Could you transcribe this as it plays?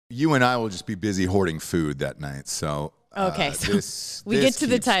you and I will just be busy hoarding food that night. So okay, so we get to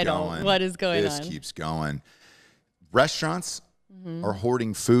the title. Going. What is going This on? keeps going. Restaurants are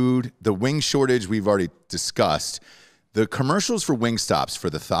hoarding food. The wing shortage we've already discussed. The commercials for Wingstops for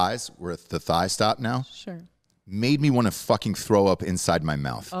the thighs, we're at the thigh stop now. Sure. Made me want to fucking throw up inside my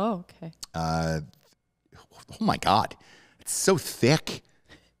mouth. Oh, okay. Oh my God. It's so thick.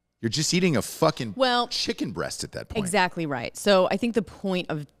 You're just eating a fucking chicken breast at that point. Exactly right. So I think the point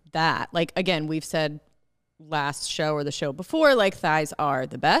of that, like, again, we've said last show or the show before, like, thighs are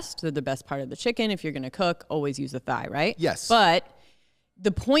the best. They're the best part of the chicken. If you're going to cook, always use the thigh, right? Yes. But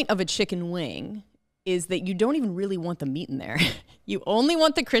the point of a chicken wing is that you don't even really want the meat in there. You only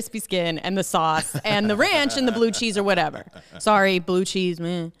want the crispy skin and the sauce and the ranch and the blue cheese or whatever. Sorry, blue cheese,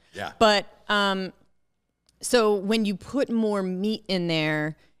 man. Yeah. But so when you put more meat in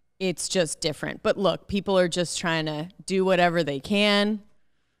there, it's just different. But look, people are just trying to do whatever they can,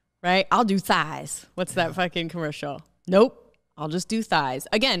 right? I'll do thighs. What's that fucking commercial? Nope. I'll just do thighs.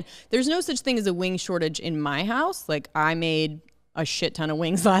 Again, there's no such thing as a wing shortage in my house. Like, I made a shit ton of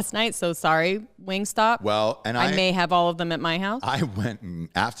wings last night, so sorry, Wingstop. Well, and I may have all of them at my house. I went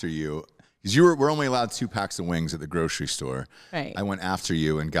after you because we're only allowed 2 packs of wings at the grocery store. Right. I went after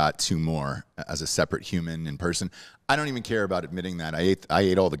you and got 2 more as a separate human in person. I don't even care about admitting that. I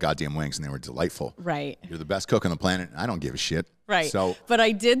ate all the goddamn wings and they were delightful. Right. You're the best cook on the planet. I don't give a shit. Right. So, but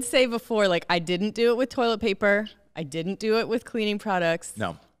I did say before, like, I didn't do it with toilet paper. I didn't do it with cleaning products.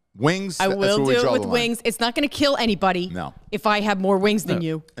 No. Wings. I will do it with wings. It's not going to kill anybody. No. If I have more wings than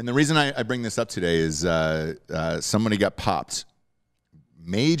you. And the reason I bring this up today is somebody got popped.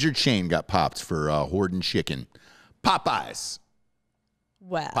 Major chain got popped for hoarding chicken. Popeyes.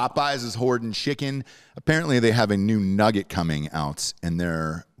 Well. Popeyes is hoarding chicken. Apparently, they have a new nugget coming out, and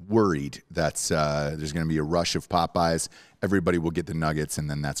they're worried that there's going to be a rush of Popeyes. Everybody will get the nuggets, and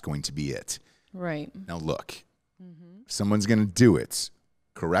then that's going to be it. Right. Now, look. If someone's going to do it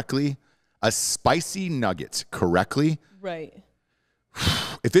correctly, a spicy nugget correctly. Right.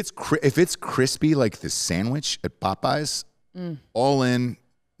 If it's crispy like the sandwich at Popeyes, all in,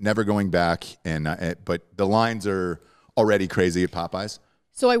 never going back. And but the lines are already crazy at Popeyes.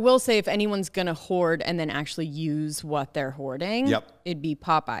 So I will say, if anyone's going to hoard and then actually use what they're hoarding, it'd be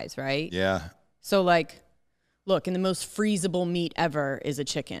Popeyes, right? Yeah. So, like, look, and the most freezable meat ever is a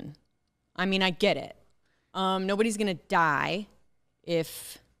chicken. I mean, I get it. Nobody's going to die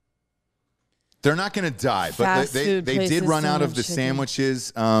if... They're not going to die, but they did run out of the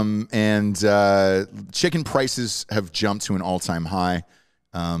sandwiches, and chicken prices have jumped to an all-time high,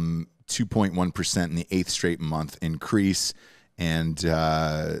 2.1% in the 8th straight month increase. And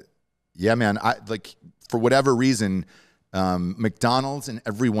yeah, man, for whatever reason, McDonald's and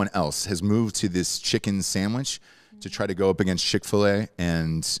everyone else has moved to this chicken sandwich to try to go up against Chick-fil-A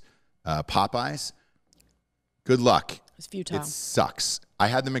and Popeyes. Good luck. It's futile. It sucks. I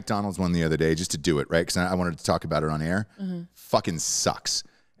had the McDonald's one the other day just to do it, right? Because I wanted to talk about it on air. Fucking sucks.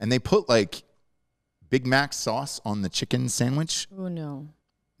 And they put like Big Mac sauce on the chicken sandwich. Oh, no.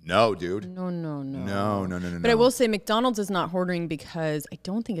 No, dude. No. But I will say McDonald's is not hoarding because I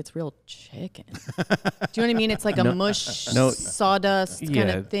don't think it's real chicken. Do you know what I mean? It's like a mush, sawdust kind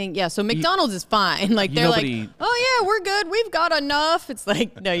of thing. Yeah, so McDonald's is fine. Like, they're like, oh, yeah, we're good. We've got enough. It's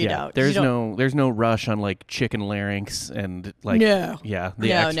like, no, you don't. There's no rush on, like, chicken larynx and, like,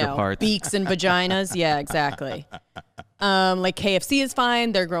 extra parts. Beaks and vaginas. Yeah, exactly. Like, KFC is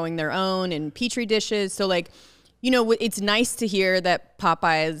fine. They're growing their own in Petri dishes. So, like, you know, it's nice to hear that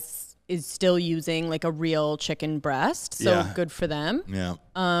Popeyes is still using like a real chicken breast. So good for them. Yeah.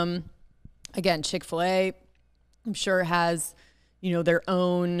 Again, Chick-fil-A, I'm sure has, you know, their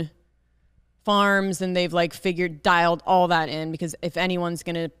own farms, and they've like dialed all that in, because if anyone's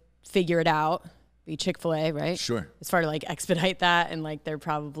going to figure it out, be Chick-fil-A, right? Sure. As far to like expedite that, and like they're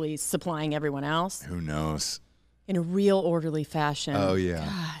probably supplying everyone else. Who knows? In a real orderly fashion. Oh, yeah.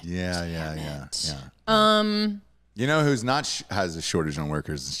 God, Yeah. You know who's not has a shortage on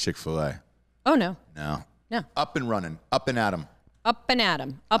workers? Is Chick-fil-A. Oh, no. No. No. Up and running. Up and at 'em. Up and at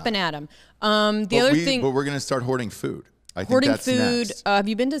 'em. Up and at 'em. The other thing. But we're going to start hoarding food. I hoarding think that's food. Next. Have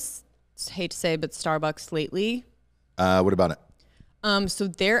you been to, hate to say, but Starbucks lately? What about it? So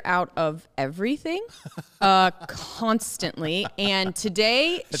they're out of everything constantly. And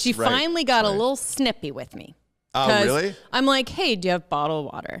today she finally got a little snippy with me. Oh, really? I'm like, hey, do you have bottled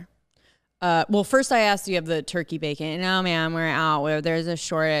water? Well, first I asked, do you have the turkey bacon? No, man, we're out. There's a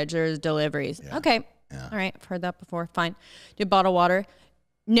shortage. There's deliveries. Yeah. Okay. Yeah. All right. I've heard that before. Fine. Do you have bottled water?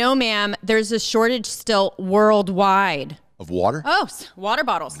 No, ma'am. There's a shortage still worldwide. Of water? Oh, water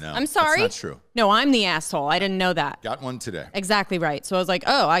bottles. No, I'm sorry. that's not true. No, I'm the asshole. I didn't know that. Got one today. Exactly right. So I was like,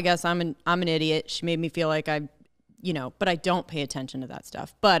 oh, I guess I'm an idiot. She made me feel like but I don't pay attention to that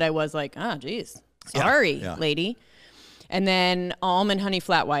stuff. But I was like, oh, geez, sorry, lady. And then almond honey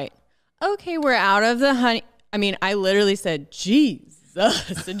flat white. Okay, we're out of the honey. I mean, I literally said,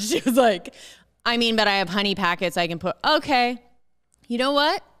 Jesus. And she was like, I mean, but I have honey packets I can put. Okay, you know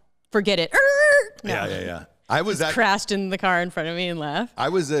what? Forget it. No. Yeah. I was crashed in the car in front of me and left. I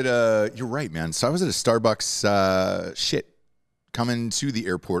was at you're right, man. So I was at a Starbucks coming to the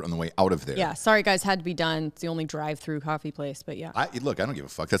airport on the way out of there. Yeah, sorry guys, had to be done. It's the only drive-through coffee place, but yeah. Look, I don't give a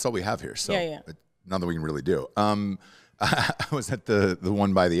fuck. That's all we have here. So yeah. Nothing we can really do. I was at the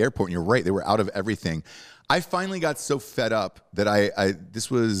one by the airport, and you're right. They were out of everything. I finally got so fed up that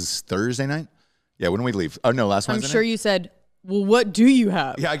this was Thursday night. Yeah, when did we leave? Oh no, last Wednesday. I'm sure you said, well, what do you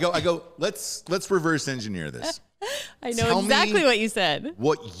have? Yeah, I go. Let's reverse engineer this. I know exactly what you said.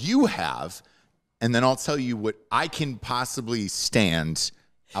 What you have, and then I'll tell you what I can possibly stand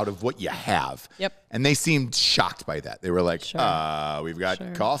out of what you have. Yep. And they seemed shocked by that. They were like, we've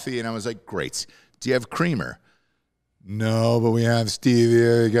got coffee. And I was like, great. Do you have creamer? No, but we have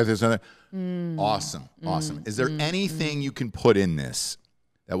stevia. You got this other. Awesome. Is there anything you can put in this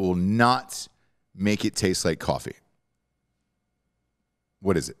that will not make it taste like coffee?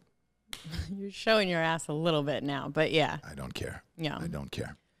 What is it? You're showing your ass a little bit now, but yeah. I don't care. Yeah. I don't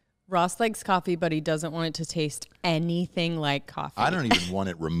care. Ross likes coffee, but he doesn't want it to taste anything like coffee. I don't even want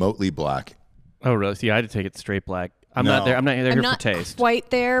it remotely black. Oh, really? See, I had to take it straight black. I'm not there. I'm not here for taste.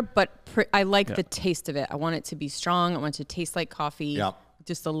 Quite there, but I like the taste of it. I want it to be strong. I want it to taste like coffee. Yeah.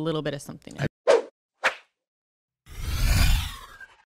 Just a little bit of something.